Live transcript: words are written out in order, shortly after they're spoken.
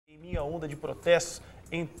a onda de protestos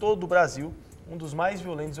em todo o Brasil. Um dos mais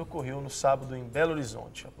violentos ocorreu no sábado em Belo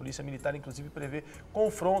Horizonte. A Polícia Militar, inclusive, prevê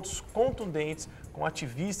confrontos contundentes com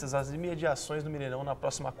ativistas às imediações do Mineirão na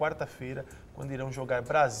próxima quarta-feira, quando irão jogar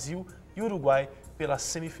Brasil e Uruguai pelas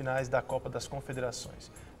semifinais da Copa das Confederações.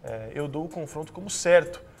 Eu dou o confronto como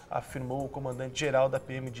certo, afirmou o comandante-geral da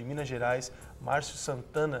PM de Minas Gerais, Márcio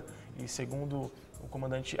Santana, e segundo o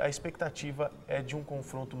comandante, a expectativa é de um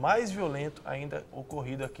confronto mais violento ainda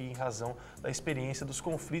ocorrido aqui em razão da experiência dos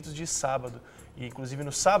conflitos de sábado. E, inclusive,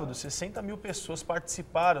 no sábado, 60 mil pessoas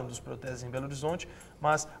participaram dos protestos em Belo Horizonte,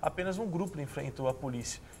 mas apenas um grupo enfrentou a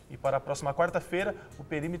polícia. E para a próxima quarta-feira, o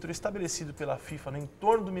perímetro estabelecido pela FIFA no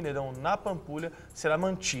entorno do Mineirão, na Pampulha, será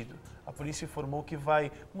mantido. A polícia informou que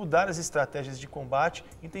vai mudar as estratégias de combate,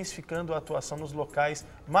 intensificando a atuação nos locais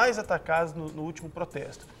mais atacados no último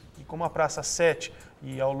protesto. E como a Praça 7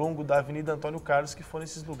 e ao longo da Avenida Antônio Carlos, que foram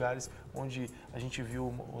esses lugares onde a gente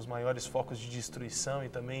viu os maiores focos de destruição e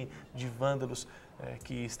também de vândalos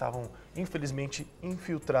que estavam, infelizmente,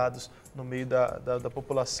 infiltrados no meio da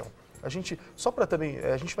população. A gente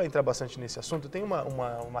vai entrar bastante nesse assunto. Tem uma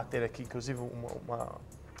matéria aqui, inclusive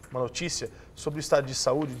uma notícia sobre o estado de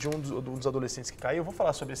saúde de um dos adolescentes que caiu. Eu vou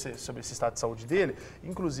falar sobre esse estado de saúde dele,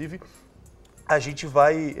 inclusive. A gente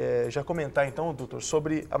vai já comentar, então, doutor,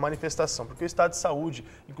 sobre a manifestação, porque o estado de saúde,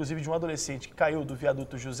 inclusive de um adolescente que caiu do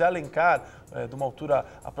viaduto José Alencar, de uma altura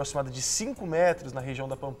aproximada de 5 metros na região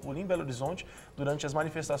da Pampulha, em Belo Horizonte, durante as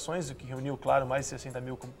manifestações, o que reuniu, claro, mais de 60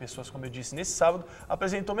 mil pessoas, como eu disse, nesse sábado,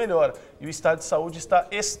 apresentou melhora e o estado de saúde está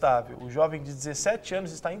estável. O jovem de 17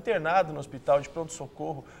 anos está internado no Hospital de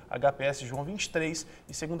Pronto-Socorro HPS João 23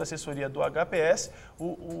 e, segundo a assessoria do HPS,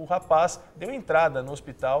 o rapaz deu entrada no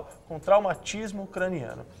hospital com traumatismo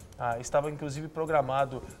craniano. Estava inclusive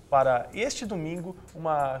programado para este domingo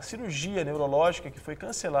uma cirurgia neurológica que foi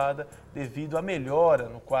cancelada devido à melhora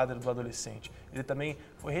no quadro do adolescente. Ele também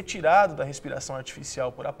foi retirado da respiração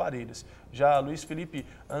artificial por aparelhos. Já Luiz Felipe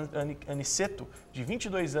Aniceto, de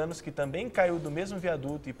 22 anos, que também caiu do mesmo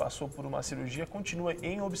viaduto e passou por uma cirurgia, continua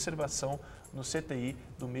em observação no CTI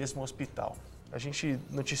do mesmo hospital. A gente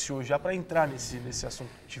noticiou já para entrar nesse assunto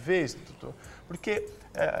de vez, doutor, porque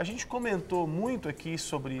a gente comentou muito aqui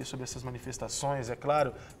sobre essas manifestações, é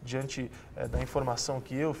claro, diante da informação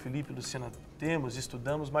que eu, Felipe e Luciana temos,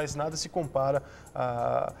 estudamos, mas nada se compara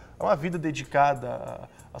a uma vida dedicada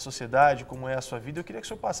à sociedade, como é a sua vida. Eu queria que o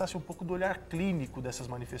senhor passasse um pouco do olhar clínico dessas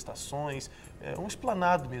manifestações, um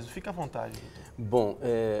explanado mesmo, fica à vontade, doutor. Bom,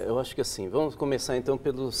 eu acho que assim, vamos começar então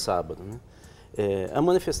pelo sábado, né? A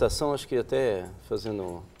manifestação, acho que até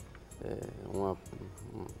fazendo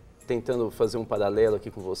tentando fazer um paralelo aqui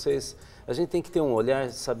com vocês, a gente tem que ter um olhar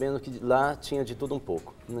sabendo que lá tinha de tudo um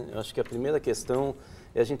pouco, né? Eu acho que a primeira questão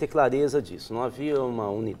é a gente ter clareza disso. Não havia uma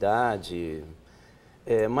unidade,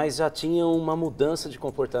 mas já tinha uma mudança de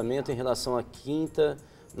comportamento em relação à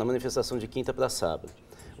na manifestação de quinta para sábado.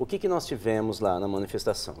 O que nós tivemos lá na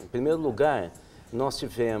manifestação? Em primeiro lugar, nós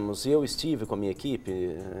tivemos, eu estive com a minha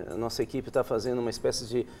equipe, a nossa equipe está fazendo uma espécie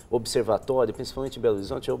de observatório, principalmente em Belo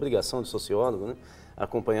Horizonte, é obrigação do sociólogo, né,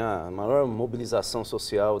 acompanhar a maior mobilização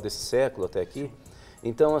social desse século até aqui.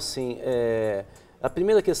 Então, assim, a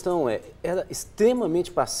primeira questão era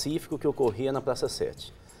extremamente pacífico o que ocorria na Praça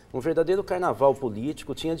 7. Um verdadeiro carnaval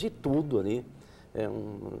político, tinha de tudo ali,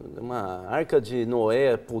 uma arca de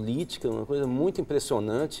Noé política, uma coisa muito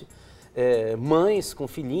impressionante. Mães com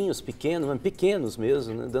filhinhos pequenos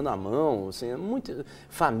mesmo, né, dando a mão, assim,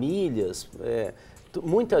 famílias,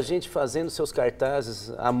 muita gente fazendo seus cartazes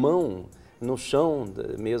à mão, no chão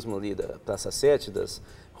mesmo ali da Praça 7, das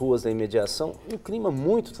ruas da imediação, um clima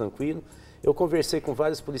muito tranquilo. Eu conversei com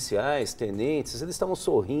vários policiais, tenentes, eles estavam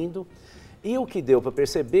sorrindo, e o que deu para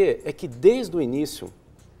perceber é que desde o início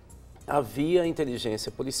havia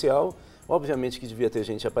inteligência policial, obviamente que devia ter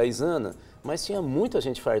gente apaisana, mas tinha muita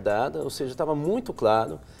gente fardada, ou seja, estava muito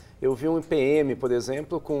claro. Eu vi um PM, por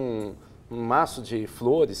exemplo, com um maço de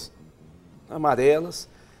flores amarelas,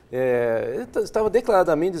 ele estava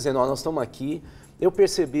declaradamente dizendo, nós estamos aqui. Eu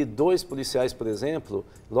percebi 2 policiais, por exemplo,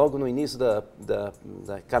 logo no início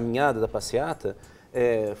da caminhada, da passeata,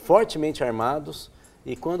 fortemente armados,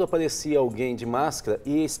 e quando aparecia alguém de máscara,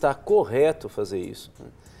 e está correto fazer isso,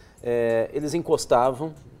 né, eles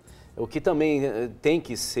encostavam. O que também tem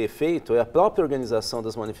que ser feito é a própria organização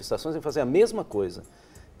das manifestações em fazer a mesma coisa.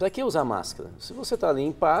 Para que usar máscara? Se você está ali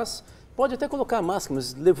em paz, pode até colocar a máscara,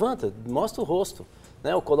 mas levanta, mostra o rosto,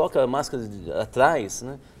 né? Ou coloca a máscara atrás,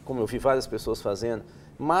 né? Como eu vi várias pessoas fazendo.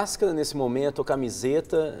 Máscara nesse momento, ou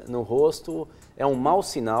camiseta no rosto, é um mau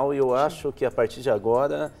sinal, e eu acho que a partir de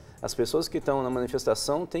agora as pessoas que estão na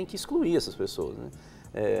manifestação têm que excluir essas pessoas, né?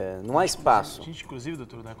 não há espaço. A gente, inclusive,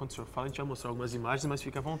 doutor, quando o senhor fala, a gente vai mostrar algumas imagens, mas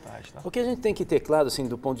fica à vontade. Tá? O que a gente tem que ter claro, assim,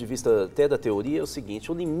 do ponto de vista até da teoria, é o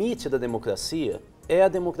seguinte: o limite da democracia é a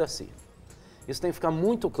democracia. Isso tem que ficar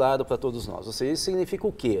muito claro para todos nós. Ou seja, isso significa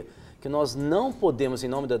o quê? Que nós não podemos, em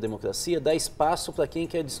nome da democracia, dar espaço para quem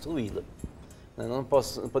quer destruí-la. Não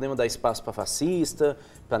podemos dar espaço para fascista,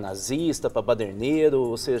 para nazista, para baderneiro,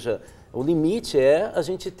 ou seja, o limite é a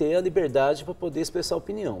gente ter a liberdade para poder expressar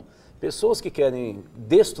opinião. Pessoas que querem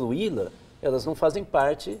destruí-la, elas não fazem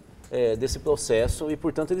parte desse processo e,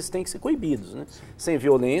 portanto, eles têm que ser coibidos. Né? Sem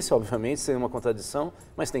violência, obviamente, sem uma contradição,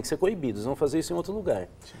 mas têm que ser coibidos, não fazer isso em outro lugar.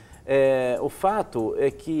 O fato é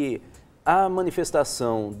que a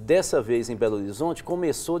manifestação, dessa vez em Belo Horizonte,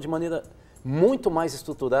 começou de maneira muito mais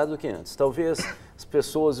estruturada do que antes. Talvez as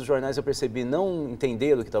pessoas, os jornais, eu percebi, não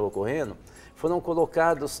entenderam o que estava ocorrendo. Foram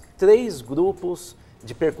colocados 3 grupos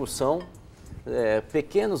de percussão,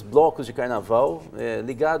 pequenos blocos de carnaval,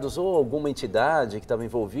 ligados ou a alguma entidade que estava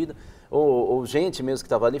envolvida, ou gente mesmo que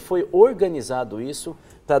estava ali. Foi organizado isso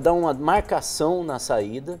para dar uma marcação na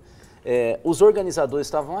saída. Os organizadores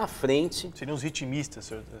estavam à frente. Seriam os ritmistas,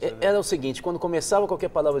 senhor? Era o seguinte: quando começava qualquer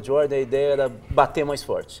palavra de ordem, a ideia era bater mais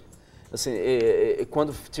forte. Assim,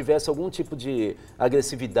 quando tivesse algum tipo de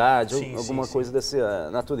agressividade, alguma coisa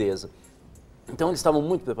dessa natureza. Então eles estavam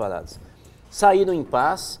muito preparados. Saíram em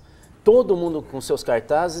paz, todo mundo com seus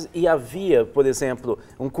cartazes, e havia, por exemplo,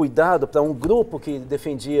 um cuidado para um grupo que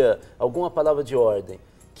defendia alguma palavra de ordem,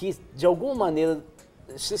 que de alguma maneira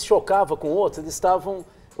se chocava com outro, eles estavam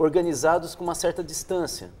organizados com uma certa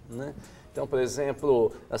distância, né? Então, por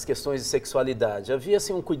exemplo, as questões de sexualidade. Havia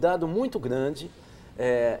assim, um cuidado muito grande.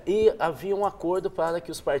 E havia um acordo para que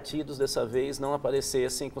os partidos, dessa vez, não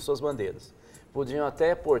aparecessem com suas bandeiras. Podiam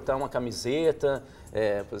até portar uma camiseta,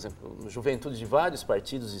 por exemplo, juventude de vários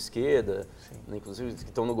partidos de esquerda, inclusive que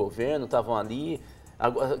estão no governo, estavam ali.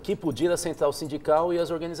 Aqui podia a central sindical e as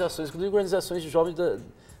organizações, inclusive organizações de jovens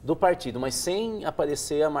do partido, mas sem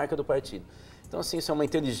aparecer a marca do partido. Então, assim, isso é uma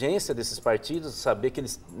inteligência desses partidos, saber que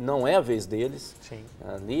não é a vez deles. Sim.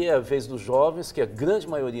 Ali é a vez dos jovens, que a grande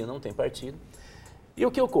maioria não tem partido. E o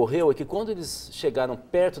que ocorreu é que quando eles chegaram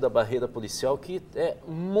perto da barreira policial, que é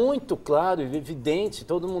muito claro e evidente,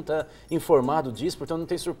 todo mundo está informado disso, portanto não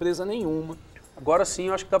tem surpresa nenhuma. Agora sim,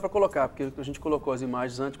 eu acho que dá para colocar, porque a gente colocou as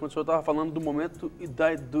imagens antes, quando o senhor estava falando do momento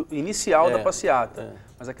inicial da passeata.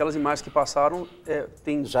 Mas aquelas imagens que passaram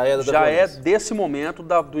já é desse momento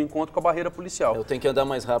do encontro com a barreira policial. Eu tenho que andar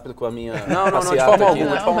mais rápido com a minha Não, de forma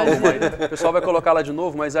alguma, de forma alguma. O pessoal vai colocar lá de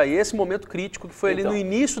novo, mas aí esse momento crítico que foi ali no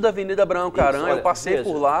início da Avenida Branco Aranha, eu passei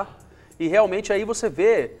por lá e realmente aí você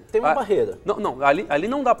vê... Tem uma barreira. Não, ali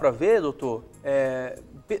não dá para ver, doutor,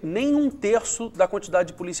 nem 1/3 da quantidade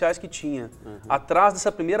de policiais que tinha. Atrás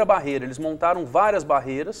dessa primeira barreira, eles montaram várias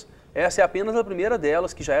barreiras, essa é apenas a primeira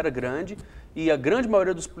delas, que já era grande, e a grande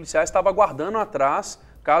maioria dos policiais estava aguardando atrás,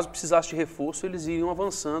 caso precisasse de reforço, eles iriam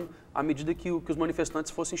avançando à medida que os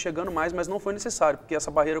manifestantes fossem chegando mais, mas não foi necessário, porque essa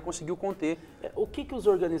barreira conseguiu conter. O que os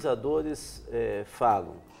organizadores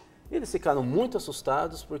falam? Eles ficaram muito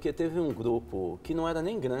assustados porque teve um grupo que não era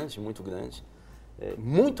nem grande,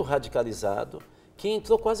 muito radicalizado, que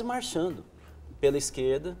entrou quase marchando pela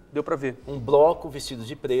esquerda. Deu para ver. Um bloco vestido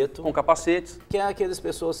de preto. Com capacetes. Que é aquelas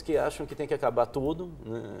pessoas que acham que tem que acabar tudo,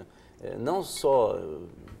 né? Não só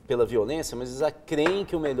pela violência, mas eles creem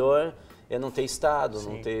que o melhor é não ter Estado,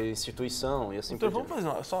 não ter instituição e assim por diante. Vamos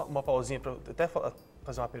fazer só uma pausinha para até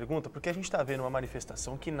fazer uma pergunta, porque a gente está vendo uma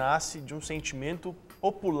manifestação que nasce de um sentimento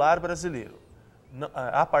popular brasileiro.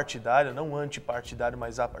 Apartidário, não antipartidário,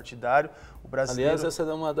 mas apartidário. O brasileiro... Aliás, essa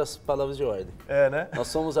é uma das palavras de ordem. Né? Nós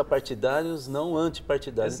somos apartidários, não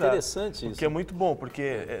antipartidários. Exato. Interessante isso. O que é muito bom,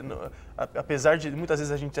 porque apesar de muitas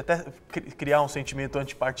vezes a gente até criar um sentimento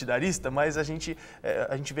antipartidarista, mas a gente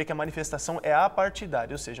vê que a manifestação é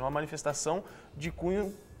apartidária, ou seja, uma manifestação de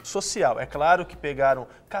cunho social. É claro que pegaram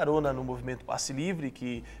carona no movimento Passe Livre,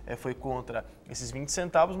 que foi contra esses 20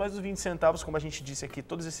 centavos, mas os 20 centavos, como a gente disse aqui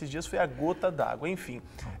todos esses dias, foi a gota d'água. Enfim,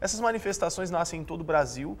 essas manifestações nascem em todo o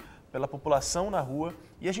Brasil, pela população na rua,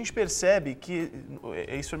 e a gente percebe que,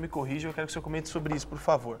 aí o senhor me corrija, eu quero que o senhor comente sobre isso, por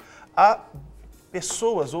favor. Há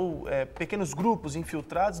pessoas ou pequenos grupos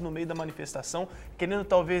infiltrados no meio da manifestação, querendo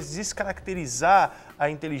talvez descaracterizar a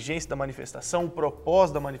inteligência da manifestação, o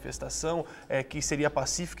propósito da manifestação, que seria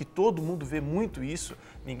pacífico, e todo mundo vê muito isso.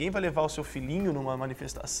 Ninguém vai levar o seu filhinho numa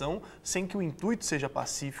manifestação sem que o intuito seja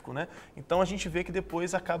pacífico, né? Então a gente vê que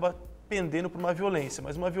depois acaba pendendo para uma violência,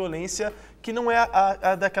 mas uma violência que não é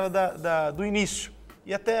a daquela do início.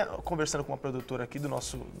 E até conversando com uma produtora aqui do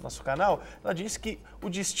nosso canal, ela disse que o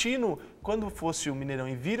destino, quando fosse o Mineirão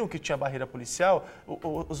e viram que tinha barreira policial,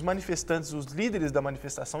 os manifestantes, os líderes da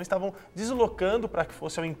manifestação estavam deslocando para que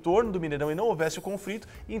fosse ao entorno do Mineirão e não houvesse o conflito,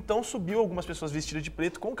 e então subiu algumas pessoas vestidas de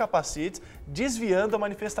preto com capacetes, desviando a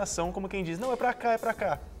manifestação, como quem diz, não, é para cá, é para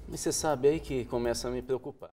cá. Mas você sabe aí que começa a me preocupar.